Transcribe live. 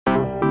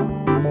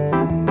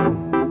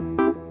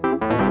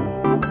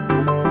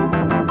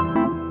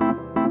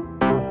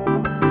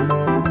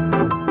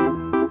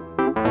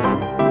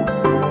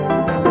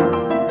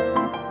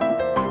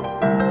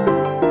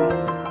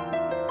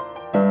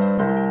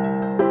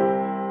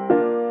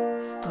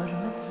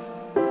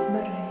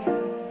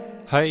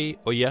Hei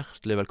og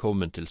hjertelig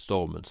velkommen til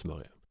Stormens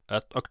Mørje,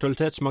 et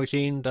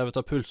aktualitetsmagasin der vi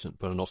tar pulsen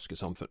på det norske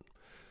samfunn.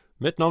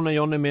 Mitt navn er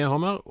Jonny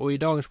Mehammer, og i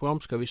dagens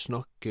program skal vi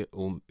snakke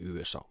om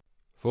USA.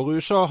 For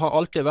USA har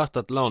alltid vært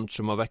et land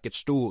som har vekket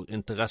stor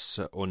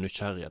interesse og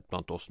nysgjerrighet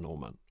blant oss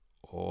nordmenn.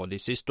 Og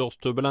de siste års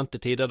turbulente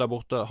tider der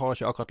borte har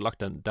ikke akkurat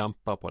lagt en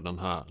demper på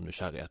denne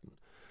nysgjerrigheten.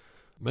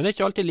 Men det er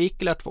ikke alltid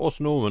like lett for oss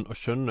nordmenn å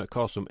skjønne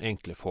hva som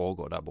egentlig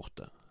foregår der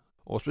borte.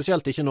 Og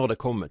spesielt ikke når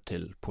det kommer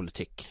til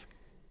politikk.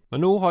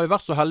 Men nå har vi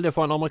vært så heldige å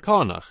få en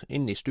amerikaner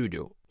inn i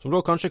studio, som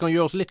da kanskje kan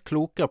gjøre oss litt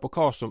klokere på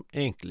hva som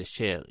egentlig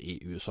skjer i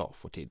USA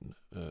for tiden.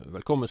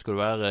 Velkommen skal du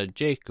være,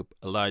 Jacob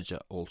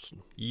Elijah Olsen.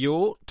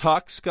 Jo,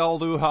 takk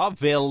skal du ha.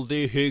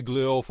 Veldig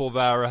hyggelig å få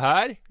være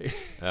her.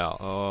 Ja,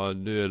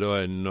 og du er da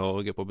i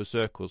Norge på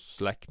besøk hos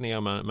slektninger,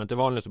 men til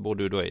vanlig så bor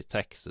du da i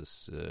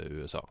Texas,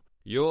 USA.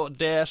 Jo,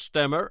 det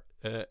stemmer.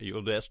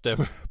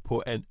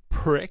 På en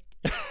prikk,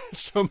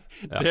 som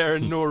dere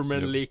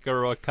nordmenn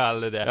liker å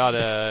kalle det. Ja,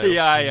 det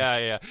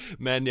Ja.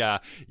 Men ja,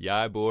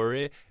 jeg bor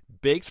i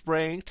Big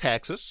Spring,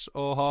 Texas,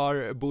 og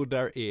har bodd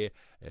der i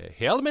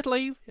hele mitt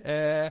liv.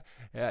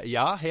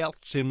 Ja,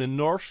 helt siden min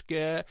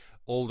norske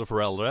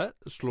oldeforeldre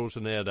slo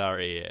seg ned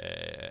der i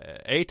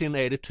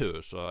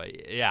 1882, så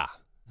ja.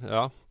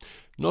 Ja,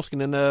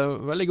 norsken din er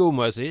veldig god,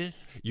 må jeg si.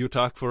 Jo,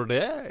 takk for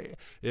det.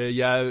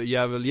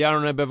 Jeg vil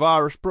gjerne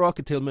bevare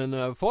språket til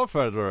mine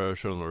forfedre,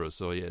 skjønner du,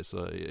 så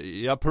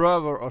jeg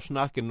prøver å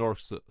snakke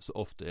norsk så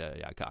ofte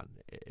jeg kan.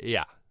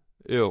 Ja.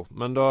 Jo,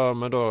 men da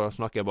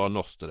snakker jeg bare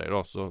norsk til deg,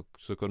 da,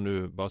 så kan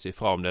du bare si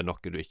fra om det er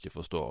noe du ikke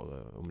forstår,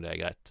 om det er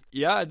greit.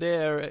 Ja,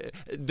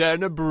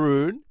 den er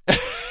brun.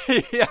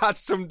 Ja,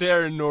 som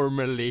dere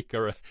nordmenn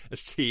liker å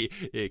si,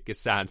 ikke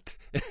sant?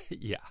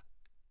 Ja.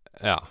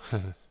 Ja.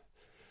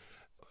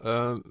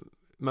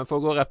 Men for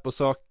å gå rett på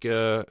sak,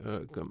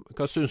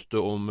 hva syns du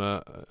om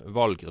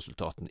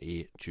valgresultaten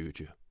i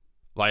 2020?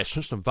 Hva jeg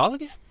syns om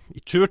valget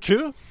i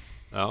 2020?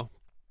 Ja.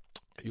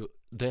 Jo,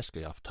 det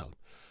skal jeg fortelle.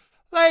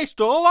 They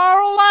stole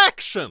our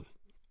election!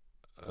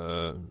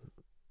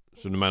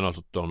 Så du mener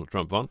altså at Donald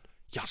Trump vant?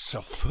 Ja,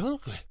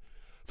 selvfølgelig.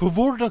 For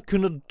hvordan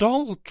kunne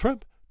Donald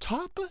Trump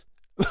tape?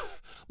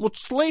 Mot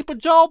sleeper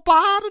Joe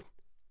Biden?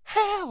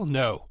 Hell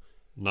no!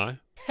 Nei?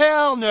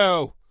 Hell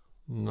no!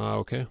 Nei,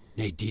 ok.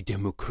 Nei, de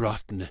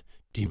demokratene,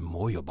 de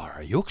må jo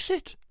bare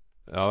jukset.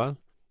 Ja vel?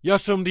 Ja,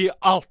 som de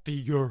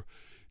alltid gjør.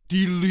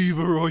 De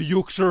lyver og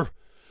jukser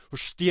og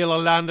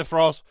stjeler landet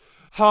fra oss.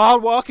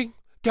 Hardworking,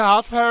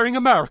 God-fearing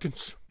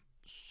Americans.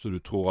 Så du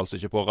tror altså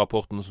ikke på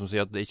rapporten som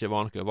sier at det ikke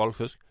var noe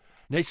valgfusk?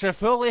 Nei,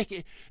 selvfølgelig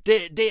ikke.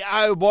 Det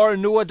er jo bare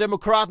noe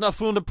demokratene har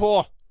funnet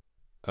på.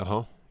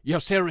 Jaha.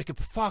 Jeg ser ikke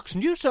på Fox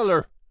News,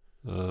 eller?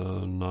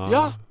 Nei.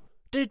 Ja,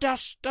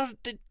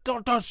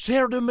 da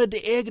ser du med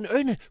de egne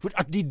øyne, for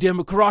at de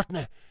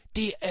demokratene,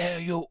 de er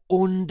jo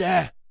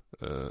onde.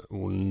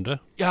 Onde?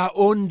 Ja,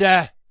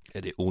 onde.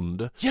 Er de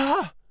onde?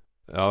 Ja.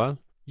 Ja vel?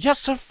 Ja,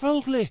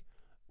 selvfølgelig.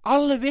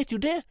 Alle vet jo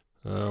det.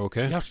 Ok.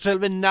 Ja,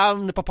 selve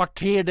navnet på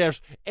partiet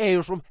deres er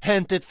jo som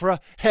hentet fra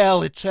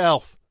hell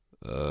itself.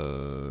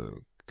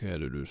 Hva er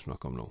det du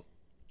snakker om nå?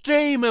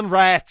 Demon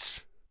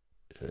Rats.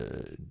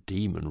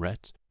 Demon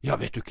Rats? Ja,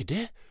 vet du ikke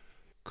det?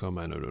 Hva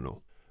mener du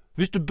nå?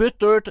 Hvis du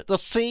bytter ut the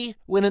C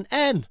with an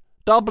N,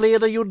 da blir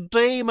det jo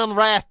Demon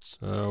Rats.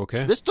 Ok.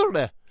 Visste du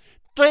det?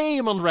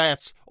 Demon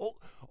Rats.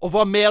 Og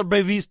hva mer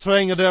bevis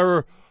trenger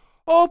dere?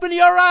 Open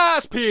your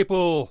eyes,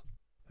 people!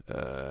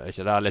 Er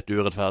ikke det litt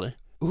urettferdig?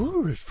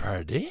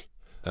 Urettferdig?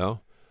 Ja.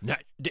 Nei,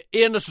 det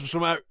eneste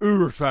som er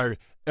urettferdig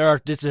er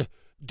at disse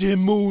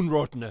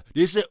demonrottene,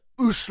 disse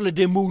usle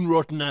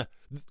demonrottene,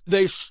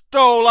 they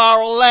stole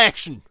our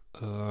election.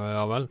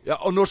 Ja vel? Ja,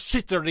 og nå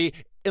sitter de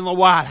in the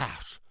White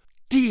House.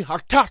 De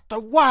har tatt the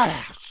White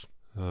House.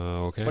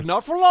 Ok. But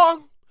not for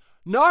long.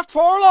 Not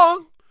for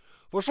long.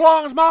 For as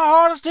long as my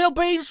heart is still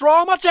beating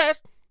strong in my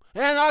chest,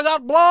 and I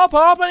got blood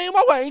pumping in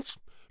my veins,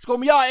 så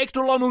kommer jeg ikke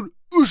til å la noen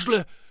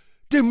usle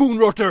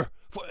demonrotter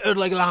få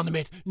ødelegge landet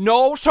mitt.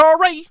 No,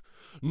 sorry.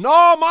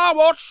 No, my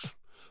watch.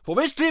 For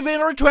hvis de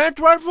vinner i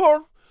 2024,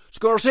 så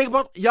skal du sikker på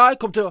at jeg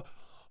kommer til å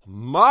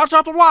march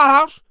out the White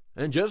House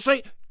and just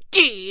say,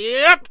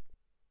 get!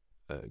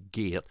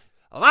 Get?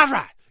 That's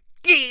right.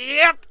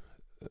 Get!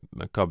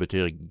 Men hva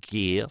betyr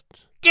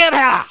get? Get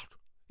out!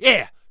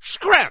 Yeah,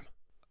 scram!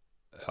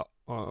 Ja,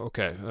 ok.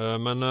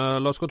 Men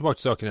la oss gå tilbake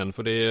til saken igjen,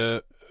 fordi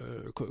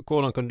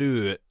hvordan kan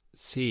du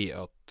si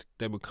at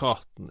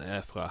demokraten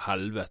er fra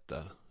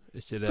helvete?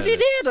 Ikke det? Fordi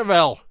det er det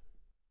vel!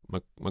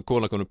 Men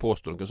hvordan kan du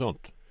påstå noe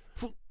sånt?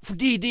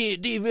 Fordi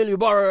de vil jo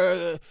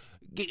bare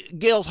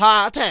give us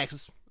higher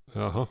taxes.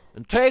 Jaha.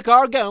 And take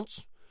our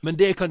guns. Men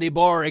det kan de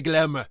bare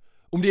glemme.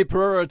 Om de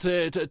prøver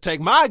to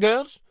take my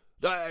guns,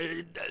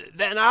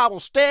 then I will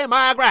stand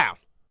my ground.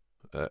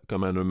 Hva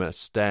mener du med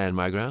stand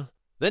my ground?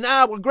 Then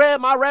I will grab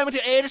my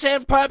Remington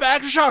 87 pipe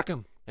action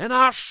shotgun, and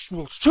I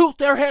will shoot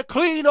their head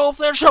clean off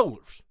their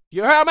shoulders.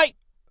 You hear me?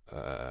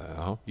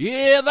 Jaha.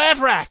 Yeah,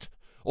 that's right.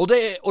 Og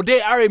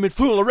det er i mitt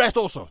fulle rett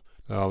også.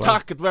 Ja,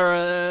 Takket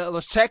være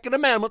the Second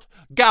Amendment.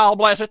 God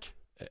bless it.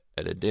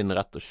 Er det din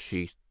rett å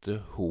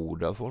skyte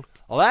hodet av folk?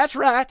 Well, that's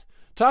right.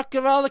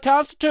 takket være the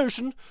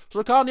Constitution,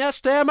 så kan jeg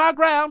stand my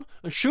ground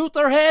and shoot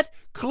their head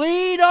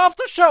clean off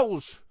their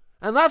shoulders.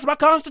 And that's my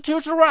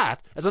constitutional right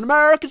as an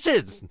American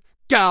citizen.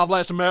 God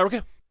bless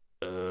America.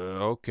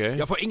 Okay.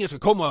 Ja, for ingen skal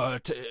komme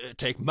og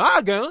take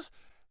my guns.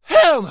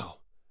 Hell no!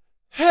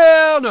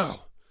 Hell no!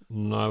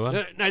 Nei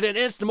vel? Nei, den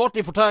eneste måten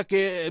de får tak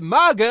i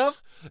my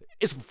guns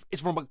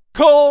is from a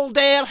cold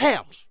dead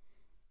house.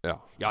 Ja,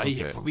 Ja,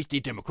 ok. for hvis de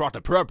demokrater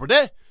prøver på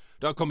det,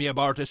 da kommer jeg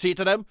bare til å si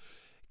til dem,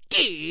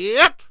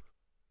 get!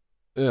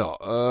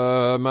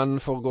 Ja, men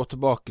for å gå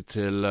tilbake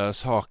til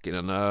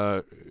saken,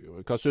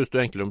 hva synes du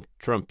egentlig om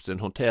Trumps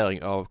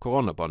håndtering av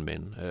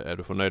koronapandemien? Er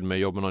du fornøyd med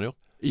jobben han gjør?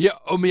 Ja,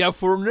 om jeg er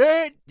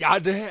fornøyd? Ja,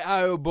 det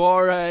er jo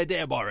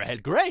bare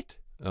helt greit.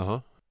 Jaha.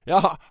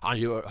 Ja,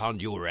 han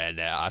gjorde en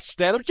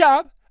stand-up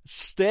job.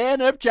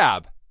 Stand-up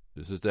job.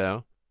 Du synes det, ja?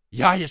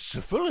 Ja,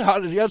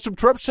 selvfølgelig. Ja, som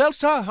Trump selv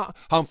sa,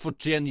 han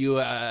fortjener jo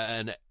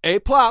en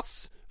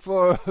A-plass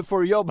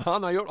for jobben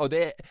han har gjort, og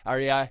det er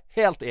jeg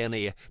helt enig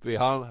i,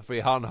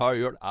 fordi han har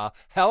gjort a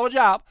hell of a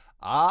job.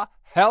 A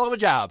hell of a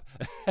job.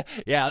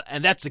 Yeah,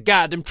 and that's the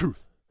goddamn truth.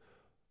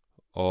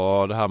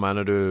 Og det her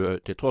mener du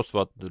til tross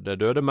for at det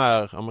døde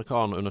mer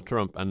amerikanere under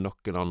Trump enn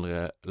noen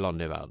andre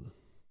land i verden?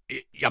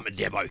 Ja, men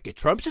det var jo ikke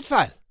Trump sin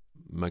feil.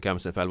 Men hvem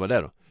sin feil var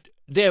det da?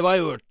 Det var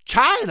jo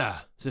China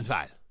sin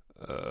feil.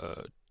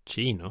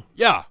 Kina?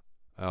 Ja,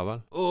 Ja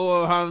vel.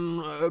 og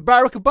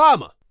Barack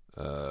Obama.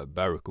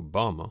 Barack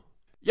Obama?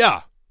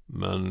 Ja,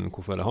 Men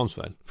hvorfor er det hans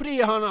feil? fordi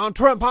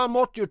Trump, han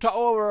måtte jo ta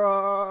over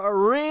a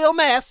real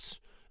mess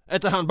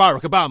etter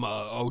Barack Obama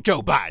og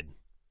Joe Biden.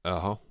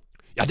 Jaha.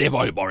 Ja, det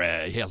var jo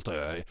bare helt,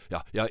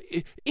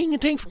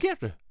 ingenting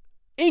fungerte.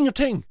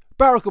 Ingenting.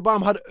 Barack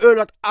Obama hadde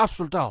ødelagt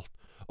absolutt alt.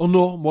 Og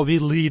nå må vi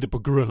lide på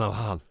grunn av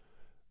han.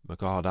 Men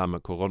hva har det her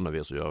med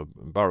koronavirus å gjøre?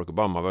 Barack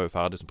Obama var jo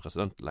ferdig som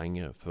president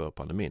lenge før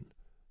pandemien.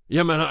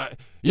 Ja,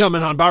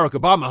 men Barack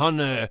Obama,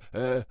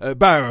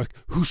 Barack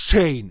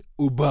Hussein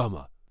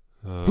Obama.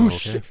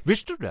 Ok.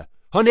 Visste du det?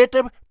 Han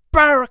heter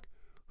Barack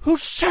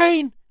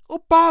Hussein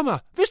Obama.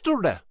 Visste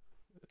du det?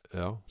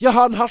 Ja. Ja,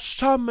 han har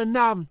samme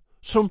navn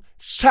som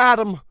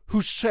Saddam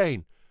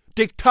Hussein,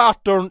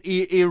 diktatoren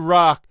i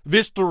Irak.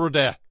 Visste du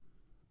det?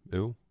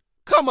 Jo.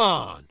 Come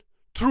on!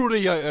 Tror du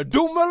jeg er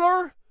dum,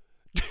 eller?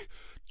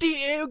 De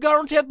er jo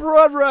garantert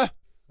brødre.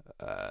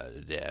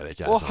 Det vet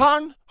jeg. Og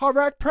han har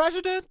vært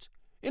president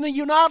in the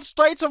United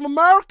States of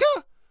America?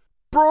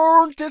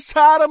 Broren til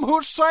Saddam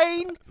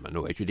Hussein? Men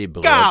nå er ikke de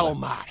Gal brødre.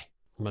 meg!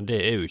 Men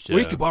det er jo ikke... Og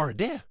ikke bare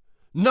det.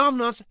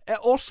 Navnet hans er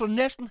også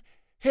nesten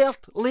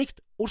helt likt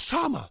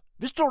Osama.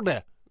 Visste du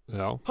det?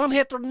 Ja. Han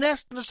heter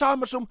nesten det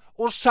samme som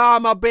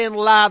Osama bin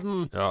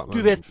Laden. Ja, men,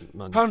 Du vet,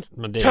 men han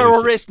det er jo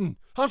terroristen.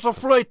 Han som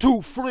fløy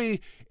to fly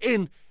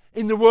in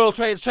the World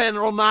Trade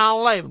Center on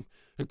 9/11.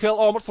 He killed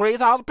almost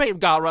 3,000 people,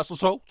 God rest his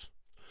souls.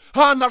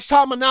 Han har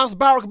samme navn som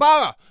Barack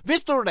Obama.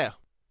 Visste du det?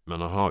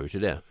 Men han har jo ikke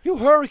det. Jo,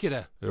 hører ikke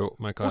det. Jo,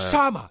 men hva er...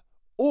 Osama.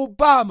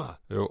 Obama.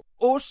 Jo.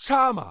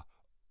 Osama.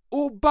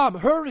 Obama.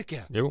 Hører du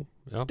ikke? Jo,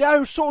 ja. Det er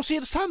jo så å si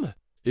det samme.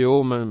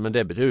 Jo, men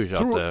det betyr jo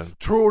ikke at...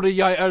 Tror du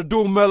jeg er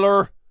dum,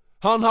 eller?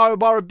 Han har jo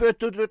bare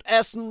byttet ut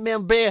S-en med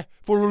en B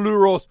for å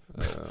lure oss.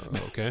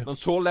 Ok. Men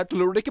så lett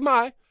lurer det ikke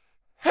meg.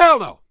 Hell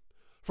no!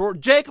 For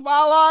Jacob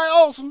Ally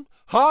Olsen,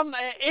 han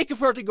er ikke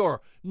født i går.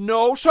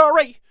 No,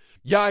 sorry.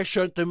 Jeg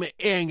skjønte med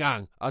en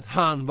gang at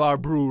han var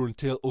broren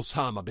til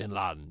Osama bin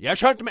Laden. Jeg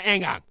skjønte med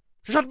en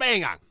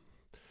gang.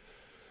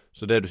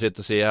 Så det du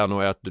sitter og sier her nå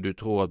er at du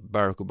tror at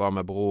Barack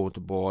Obama er broren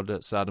til både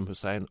Saddam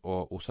Hussein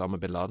og Osama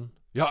bin Laden?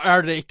 Ja,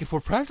 er det ikke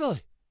forferdelig?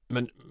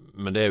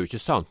 Men det er jo ikke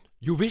sant.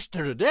 Jo,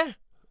 visste du det?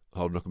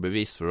 Har du noe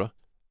bevis for det?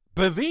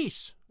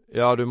 Bevis?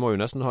 Ja, du må jo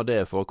nesten ha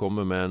det for å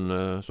komme med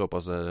en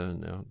såpass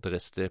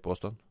dristig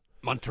påstand.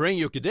 Man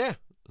trenger jo ikke det.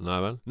 Nei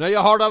vel? Nei,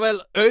 jeg har da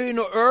vel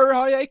øyne og ører,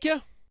 har jeg ikke?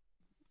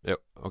 Jo,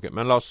 ok,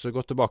 men la oss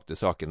gå tilbake til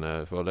saken,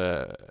 for det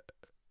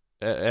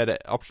er det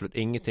absolutt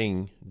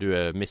ingenting du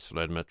er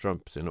misfornøyd med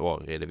Trump sine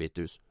år i Det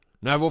hvite hus?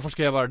 Nei, hvorfor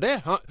skal jeg være det?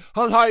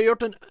 Han har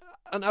gjort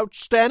en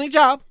outstanding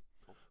job.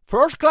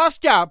 First class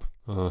job.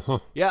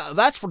 Yeah,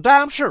 that's for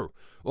damn sure.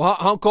 Og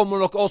han kommer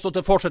nok også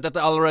til å fortsette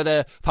dette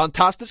allerede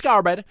fantastiske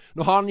arbeidet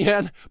når han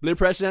igjen blir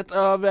president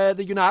av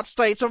the United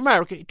States of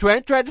America i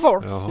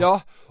 2024. Jaha. Ja,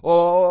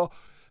 og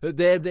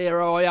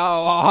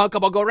og han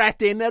kan bare gå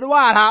rett inn i The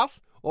White House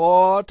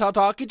og ta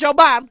tak i Joe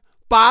Biden,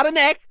 bare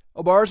nekk,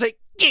 og bare si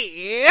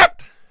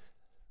get!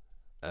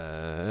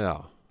 Ja,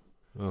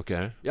 ok.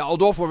 Ja, og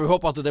da får vi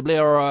håpe at det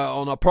blir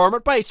on a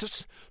permanent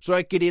basis, så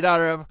ikke de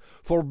der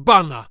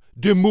forbanna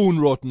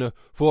demonråtene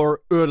får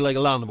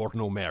ødelegge landet vårt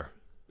noe mer.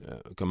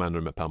 Hva mener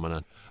du med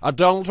permanent? At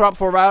Donald Trump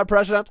får være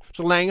president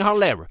så lenge han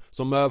lever,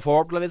 som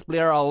forhåpentligvis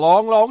blir a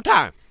long, long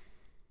time.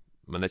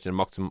 Men er ikke det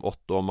maksimum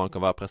 8 år man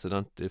kan være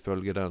president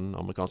ifølge den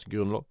amerikanske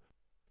grunnlov?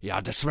 Ja,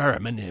 dessverre,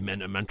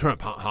 men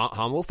Trump,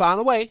 han will find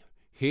a way.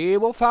 He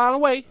will find a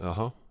way.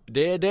 Jaha.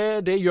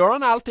 Det gjør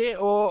han alltid,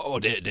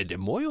 og det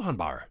må jo han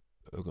bare.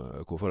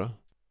 Hvorfor det?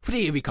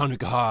 Fordi vi kan jo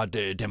ikke ha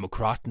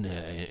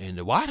demokratene in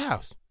the White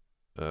House.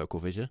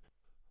 Hvorfor ikke?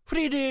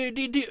 Fordi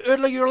de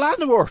ødelegger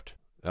landet vårt.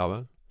 Ja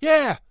vel?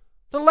 Yeah,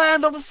 The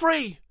land of the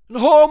free and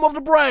home of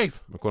the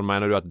brave. Men hvordan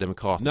mener du at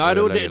demokratene... Nei,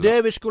 du,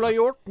 det vi skulle ha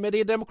gjort med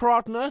de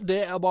demokratene,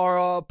 det bare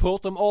å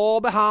put them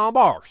all behind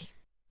bars.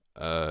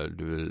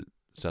 Du vil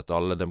sette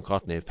alle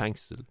demokratene i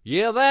fengsel?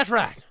 Yeah, that's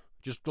right.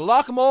 Just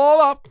lock them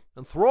all up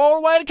and throw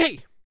away the key.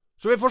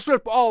 Så vi får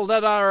slutt på all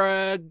det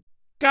der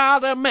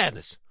goddamn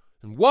madness.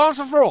 And once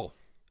and for all.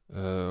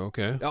 Ok.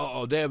 Ja,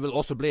 og det vil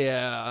også bli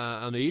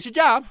en easy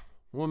job.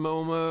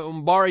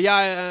 Om bare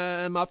jeg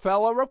and my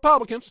fellow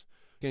Republicans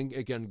can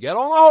get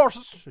on the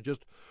horses and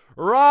just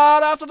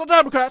ride after the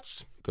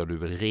Democrats. Skal du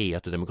vel ri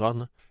etter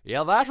demokratene?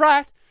 Yeah, that's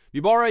right.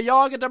 Vi bare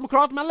jager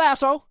demokratene med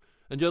lasso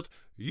and just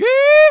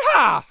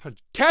yeehaw! And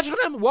catching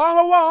them one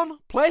by one,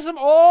 place them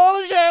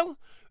all in jail.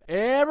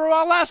 Every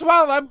last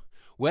one of them.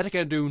 Where they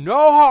can do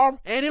no harm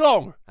any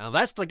longer. And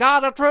that's the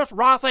goddamn truth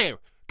right there.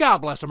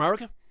 God bless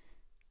America.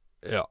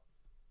 Ja,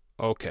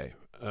 ok.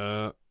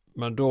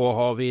 Men da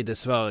har vi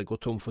dessverre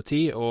gått tom for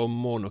tid, og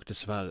må nok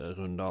dessverre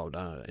runde av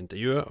det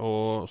intervjuet.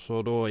 Og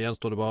så da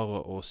gjenstår det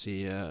bare å si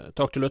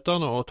takk til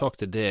lytterne, og takk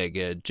til deg,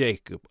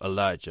 Jacob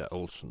Elijah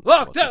Olsen.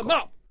 Lock them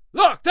up!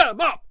 Lock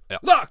them up! Ja.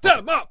 Lock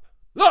them up!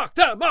 Lock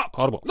them up!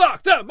 Ha det bra.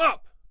 Lock them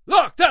up!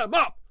 Lock them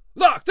up!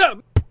 Lock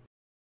them!